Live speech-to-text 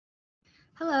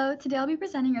Hello, today I'll be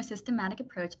presenting our systematic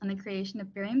approach on the creation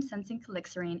of barium-sensing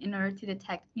calixarine in order to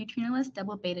detect neutrinoless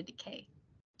double beta decay.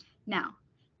 Now,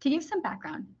 to give some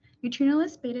background,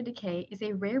 neutrinoless beta decay is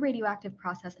a rare radioactive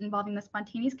process involving the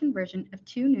spontaneous conversion of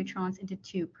two neutrons into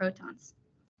two protons.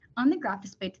 On the graph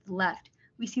displayed to the left,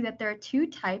 we see that there are two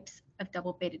types of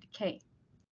double beta decay.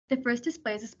 The first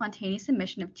displays a spontaneous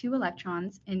emission of two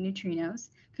electrons in neutrinos,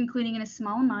 concluding in a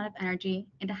small amount of energy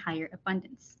and a higher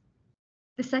abundance.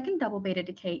 The second double beta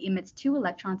decay emits two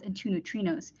electrons and two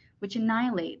neutrinos, which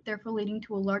annihilate, therefore leading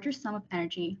to a larger sum of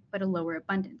energy but a lower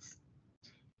abundance.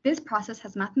 This process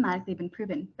has mathematically been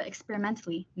proven, but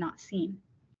experimentally not seen.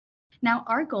 Now,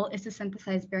 our goal is to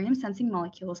synthesize barium-sensing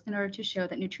molecules in order to show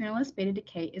that neutrinoless beta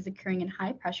decay is occurring in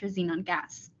high-pressure xenon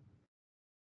gas.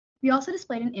 We also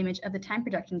displayed an image of the time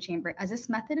production chamber, as this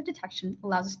method of detection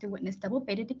allows us to witness double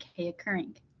beta decay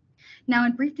occurring. Now,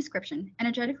 in brief description,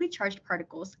 energetically charged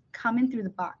particles come in through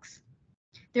the box.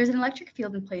 There's an electric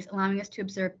field in place allowing us to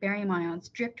observe barium ions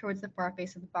drift towards the far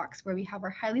face of the box, where we have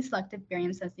our highly selective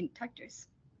barium-sensing detectors.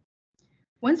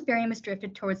 Once barium is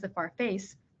drifted towards the far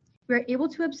face, we are able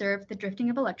to observe the drifting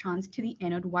of electrons to the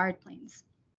anode wired planes.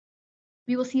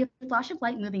 We will see a flash of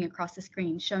light moving across the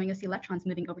screen, showing us the electrons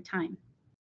moving over time.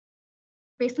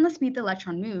 Based on the speed the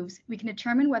electron moves, we can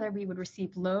determine whether we would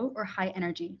receive low or high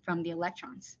energy from the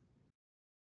electrons.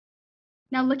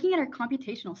 Now, looking at our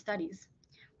computational studies,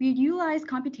 we utilize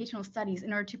computational studies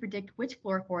in order to predict which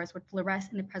fluorophores would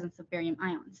fluoresce in the presence of barium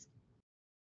ions.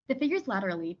 The figures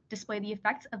laterally display the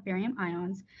effects of barium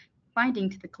ions binding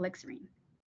to the calixarine.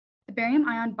 The barium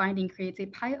ion binding creates a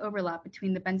pi overlap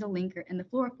between the benzyl linker and the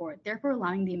fluorophore, therefore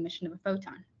allowing the emission of a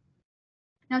photon.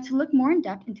 Now, to look more in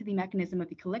depth into the mechanism of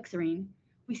the calixarine,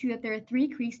 we see that there are three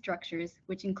key structures,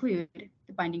 which include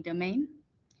the binding domain,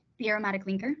 the aromatic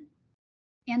linker,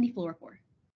 and the fluorophore.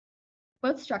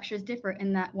 Both structures differ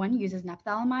in that one uses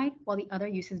naphthalamide while the other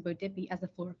uses BODIPI as a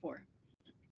fluorophore.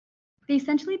 They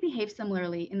essentially behave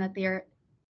similarly in that they are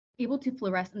able to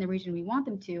fluoresce in the region we want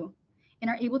them to and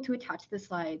are able to attach to the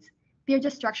slides. They are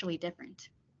just structurally different.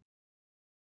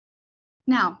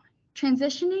 Now,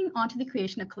 transitioning onto the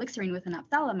creation of calixarine with a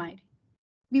naphthalamide,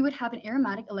 we would have an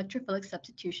aromatic electrophilic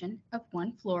substitution of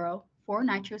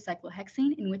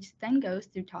 1-fluoro-4-nitrocyclohexane, in which then goes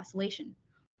through tosylation,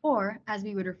 or as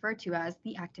we would refer to as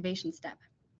the activation step.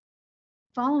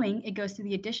 Following, it goes through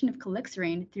the addition of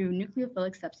calixarine through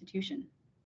nucleophilic substitution.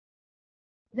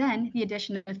 Then the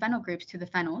addition of phenyl groups to the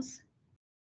phenols.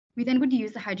 We then would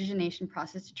use the hydrogenation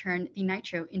process to turn the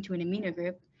nitro into an amino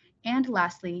group. And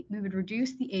lastly, we would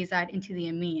reduce the azide into the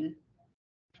amine.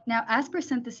 Now, as per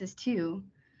synthesis 2,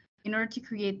 in order to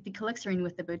create the calixarine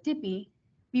with the BODIPI,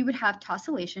 we would have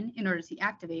tosylation in order to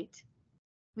activate.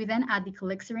 We then add the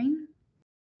calixarine.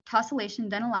 Tosylation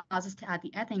then allows us to add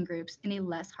the ethane groups in a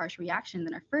less harsh reaction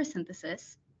than our first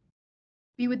synthesis.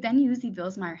 We would then use the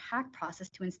Vilsmeier-Hack process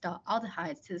to install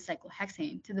aldehydes to the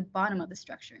cyclohexane to the bottom of the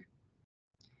structure.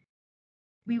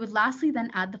 We would lastly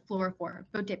then add the fluorophore,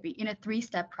 BODIPI, in a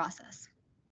three-step process.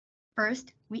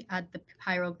 First, we add the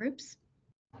pyryl groups.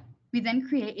 We then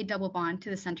create a double bond to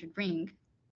the centered ring.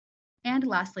 And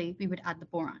lastly, we would add the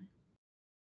boron.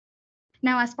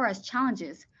 Now, as far as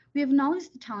challenges, we have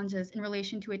acknowledged the challenges in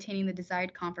relation to attaining the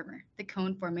desired conformer, the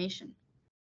cone formation.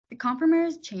 The conformer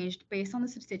is changed based on the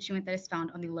substituent that is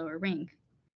found on the lower ring.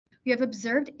 We have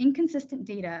observed inconsistent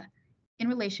data in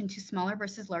relation to smaller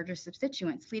versus larger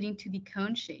substituents, leading to the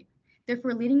cone shape,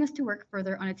 therefore leading us to work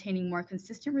further on attaining more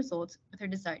consistent results with our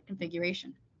desired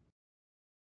configuration.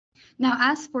 Now,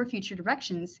 as for future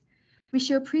directions, we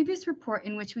show a previous report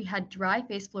in which we had dry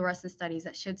phase fluorescence studies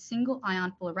that showed single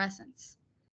ion fluorescence.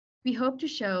 We hope to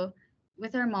show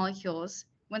with our molecules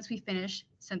once we finish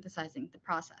synthesizing the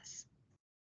process.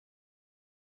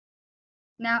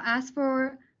 Now, as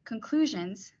for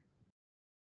conclusions,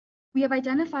 we have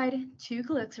identified two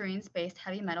calixarine-based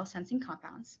heavy metal sensing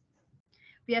compounds.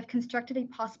 We have constructed a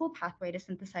possible pathway to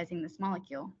synthesizing this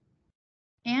molecule.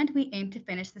 And we aim to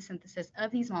finish the synthesis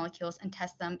of these molecules and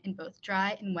test them in both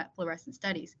dry and wet fluorescence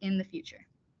studies in the future.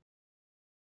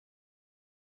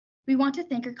 We want to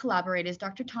thank our collaborators,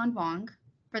 Dr. Tan Wong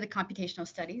for the computational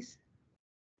studies,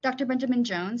 Dr. Benjamin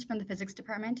Jones from the physics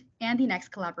department, and the next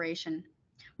collaboration.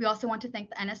 We also want to thank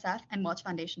the NSF and Welch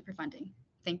Foundation for funding.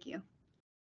 Thank you.